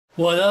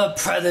What up,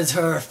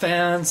 Predator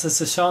fans? This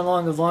is Sean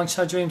Long of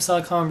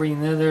LongShotDreams.com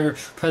bringing another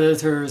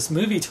Predators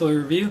movie tour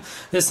review.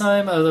 This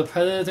time of the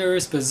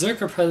Predators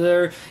Berserker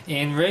Predator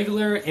in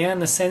regular and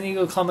the San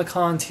Diego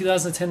Comic-Con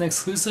 2010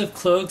 exclusive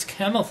cloaked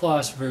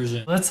camouflage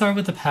version. Let's start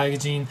with the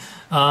packaging.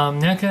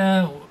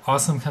 NECA,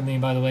 awesome company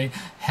by the way,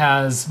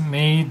 has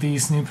made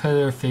these new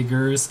Predator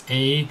figures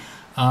a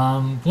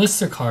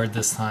blister card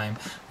this time,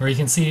 where you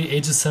can see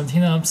ages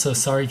 17 up, so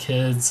sorry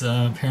kids,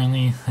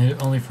 apparently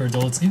only for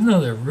adults, even though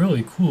they're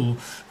really cool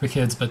for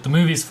kids, but the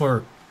movie's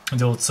for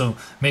adults, so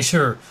make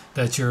sure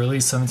that you're at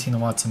least 17 to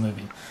watch the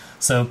movie.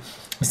 So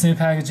this new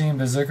packaging,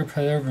 Berserker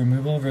Predator,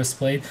 removable wrist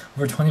blade,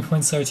 over 20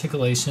 points of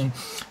articulation.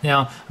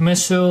 Now I'm going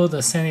to show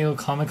the San Diego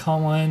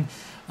Comic-Con one.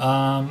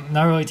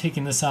 Not really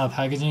taking this out of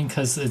packaging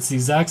because it's the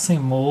exact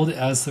same mold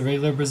as the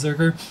regular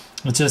Berserker,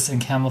 but just in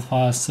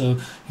camouflage. So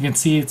you can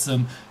see it's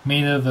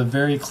made of a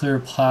very clear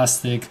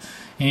plastic,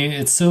 and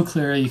it's so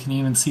clear you can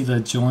even see the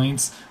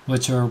joints,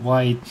 which are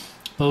white,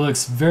 but it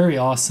looks very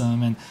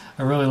awesome. And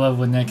I really love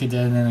what NECA did.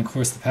 And then of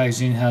course the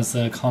packaging has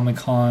the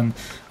Comic-Con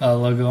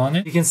logo on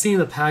it. You can see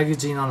the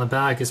packaging on the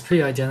back is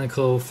pretty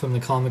identical from the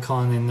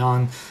Comic-Con and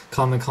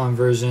non-Comic-Con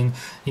version.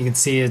 You can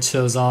see it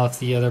shows off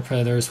the other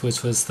Predators,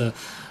 which was the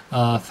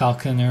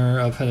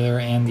Falconer Predator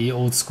and the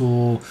old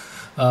school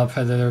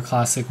Predator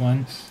classic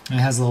one. And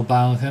it has a little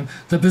bio of him.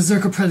 The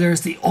Berserker Predator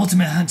is the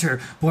ultimate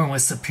hunter, born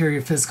with superior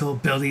physical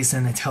abilities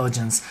and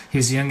intelligence. He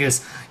was the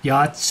youngest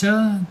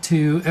Yacha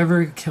to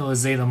ever kill a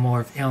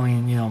Xenomorph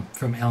alien,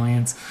 from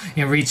Aliens,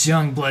 and reach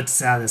young blood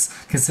status.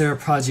 Considered a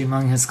prodigy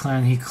among his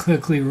clan, he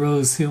quickly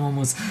rose to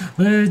almost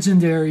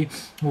legendary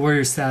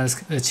warrior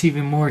status,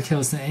 achieving more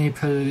kills than any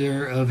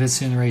Predator of his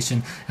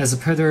generation. As a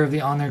Predator of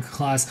the Honor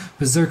class,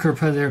 Berserker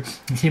Predator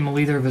became a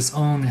leader of his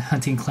own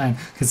hunting clan,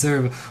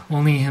 considered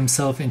only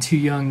himself and two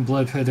young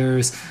blood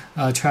predators,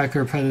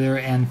 Tracker Predator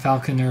and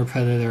Falconer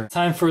Predator.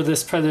 Time for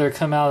this Predator to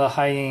come out of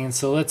hiding,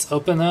 so let's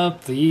open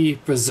up the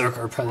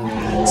Berserker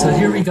Predator. So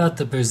here we got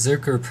the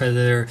Berserker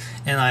Predator,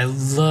 and I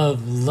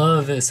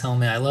love this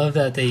helmet. I love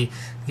that they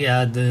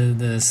add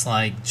this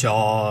like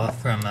jaw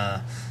from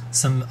I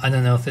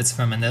don't know if it's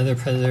from another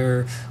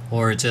Predator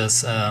or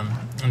just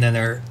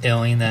another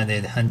alien that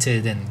it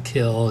hunted and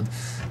killed,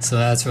 so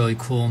that's really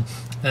cool.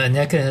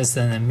 NECA has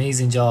done an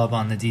amazing job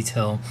on the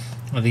detail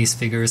of these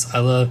figures. I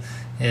love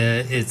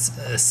its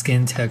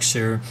skin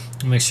texture,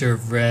 a mixture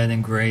of red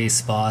and gray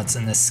spots,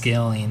 and the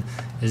scaling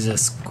is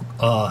just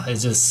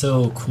it's just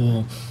so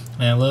cool.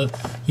 And I love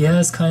he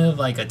has kind of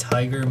like a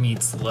tiger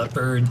meets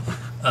leopard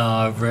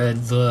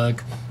red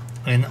look,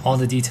 and all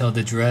the detail.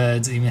 The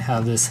dreads even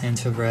have this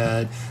hint of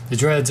red. The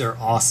dreads are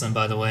awesome,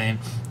 by the way,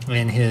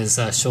 and his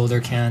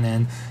shoulder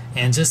cannon,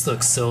 and just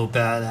looks so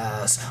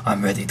badass.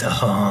 I'm ready to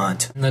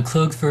hunt. And the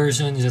cloaked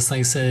version, just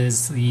like I said,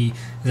 is the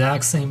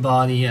exact same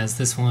body as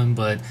this one,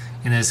 but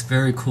in this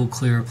very cool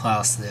clear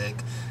plastic.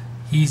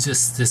 He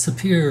just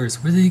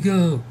disappears. Where did he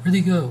go? Where did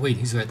he go? Wait,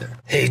 he's right there.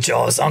 Hey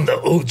Jaws, I'm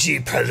the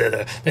OG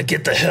Predator. Now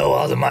get the hell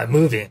out of my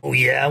movie. Oh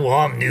yeah? Well,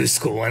 I'm new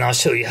school, and I'll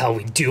show you how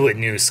we do it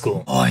new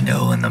school. All I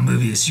know in the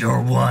movie is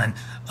you're one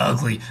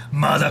ugly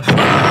mother.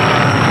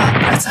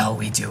 That's how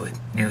we do it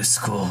new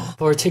school.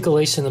 For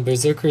articulation, the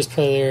Berserker's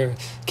Predator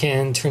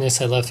can turn his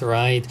head left or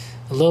right,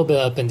 a little bit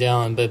up and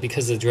down, but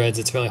because of the dreads,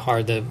 it's really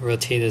hard to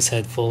rotate his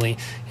head fully.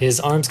 His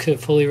arms could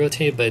fully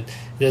rotate, but it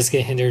does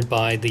get hindered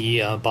by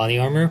the body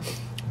armor.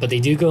 But they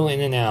do go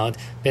in and out,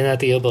 bend at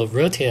the elbow,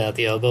 rotate at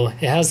the elbow.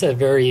 It has that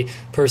very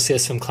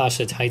Perseus from Clash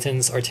of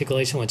Titans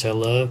articulation, which I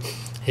love.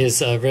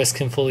 His wrist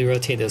can fully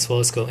rotate as well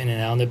as go in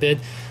and out a bit.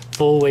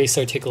 Full waist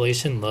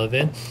articulation, love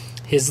it.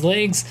 His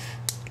legs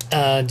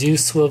do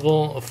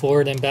swivel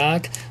forward and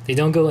back. They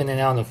don't go in and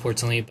out,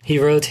 unfortunately. He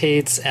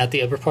rotates at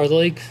the upper part of the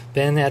leg,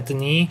 bend at the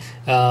knee.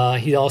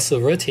 He also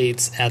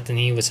rotates at the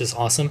knee, which is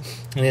awesome.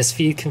 And his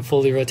feet can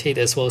fully rotate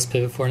as well as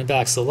pivot forward and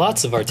back. So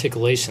lots of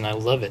articulation. I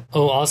love it.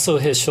 Oh, also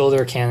his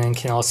shoulder cannon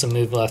can also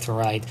move left and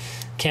right.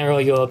 Can't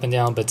really go up and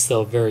down, but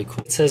still very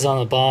cool. It says on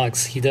the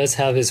box, he does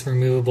have his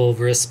removable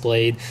wrist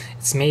blade.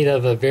 It's made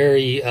of a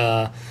very,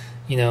 at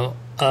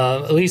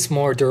least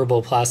more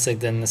durable plastic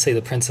than, say,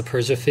 the Prince of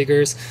Persia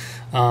figures.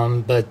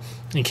 But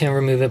you can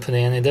remove it, put it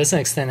in. It doesn't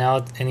extend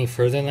out any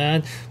further than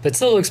that, but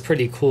still looks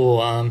pretty cool.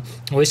 I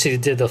wish they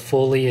did the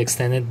fully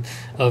extended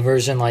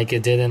version like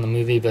it did in the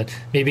movie, but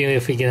maybe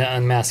if we get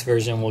an unmasked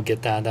version, we'll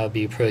get that. That would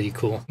be pretty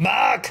cool.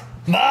 Mark!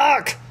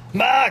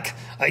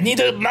 I need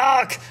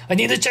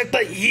to check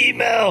my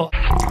email.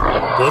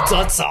 What's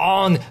that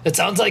sound? It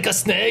sounds like a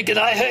snake, and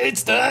I hate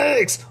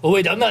snakes. Oh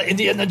wait, I'm not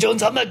Indiana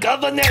Jones, I'm the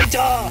Governor.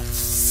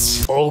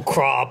 Oh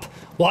crap.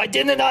 Why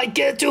didn't I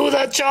get to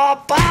the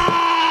chopper?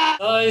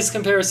 It's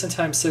comparison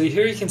time. So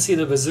here you can see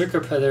the Berserker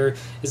Predator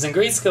is in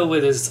great skill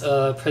with his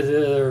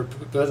Predator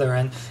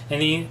brethren,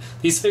 and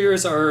these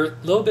figures are a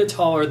little bit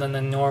taller than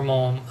the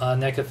normal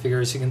NECA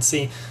figures. You can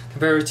see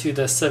compared to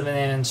the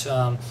 7-inch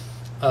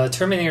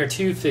Terminator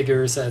 2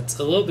 figures that's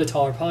a little bit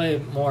taller, probably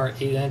more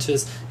 8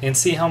 inches, and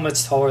see how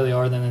much taller they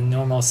are than a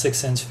normal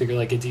 6-inch figure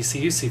like a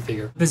DCUC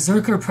figure.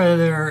 Berserker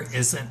Predator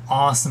is an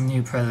awesome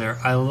new Predator.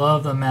 I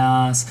love the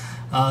mask.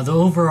 The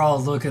overall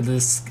look of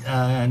this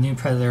new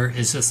Predator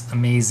is just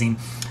amazing.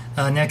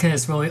 NECA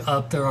has really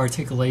upped their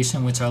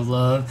articulation, which I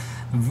love.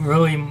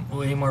 Really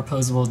way more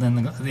posable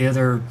than the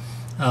other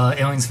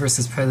Aliens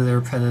vs.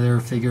 Predator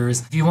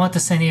figures. If you want the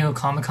San Diego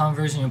Comic-Con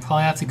version, you'll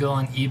probably have to go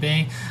on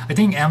eBay. I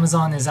think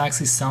Amazon is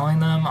actually selling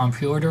them on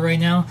pre-order right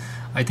now.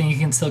 I think you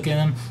can still get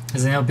them,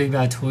 because I know Big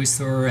Bad Toy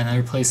Store and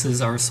other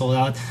places are sold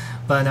out.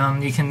 But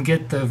you can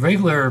get the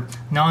regular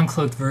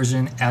non-cloaked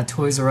version at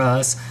Toys R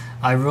Us.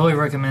 I really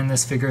recommend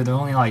this figure. They're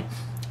only like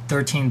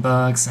 13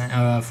 bucks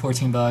and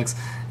 14 bucks.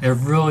 They're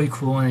really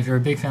cool, and if you're a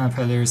big fan of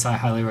Predators, I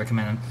highly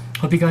recommend them.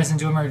 Hope you guys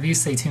enjoyed my review.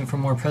 Stay tuned for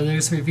more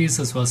Predators reviews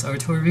as well as other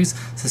toy reviews.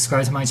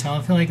 Subscribe to my channel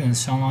if you like, and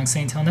it's Sean Long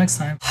saying until next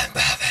time. I'm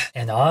Batman.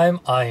 And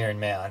I'm Iron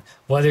Man.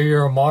 Whether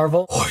you're a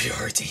Marvel or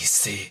you're a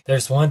DC,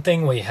 there's one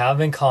thing we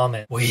have in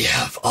common. We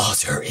have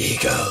alter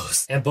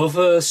egos. And both of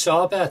us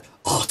shop at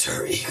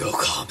Alter Ego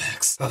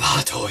Comics. From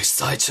Hot Toys,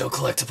 Sideshow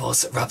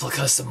Collectibles,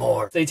 replicas, and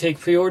more. They take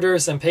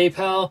pre-orders and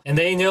PayPal, and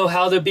they know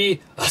how to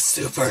be a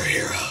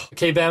superhero.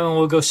 Okay, Batman,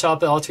 we'll go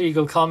shop at Alter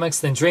Ego Comics,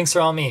 then drinks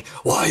are on me.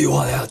 Why you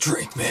wanna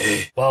outdrink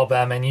me? Well,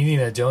 Batman, you need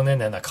a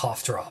donut and a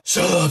cough drop.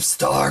 Shut up,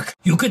 Stark.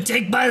 You could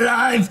take my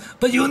life,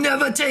 but you'll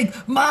never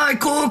take my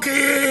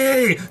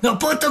cookie! Now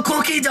put the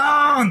cookie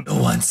down!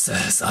 No one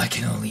says I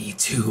can only eat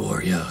 2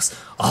 Oreos.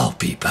 I'll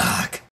be back.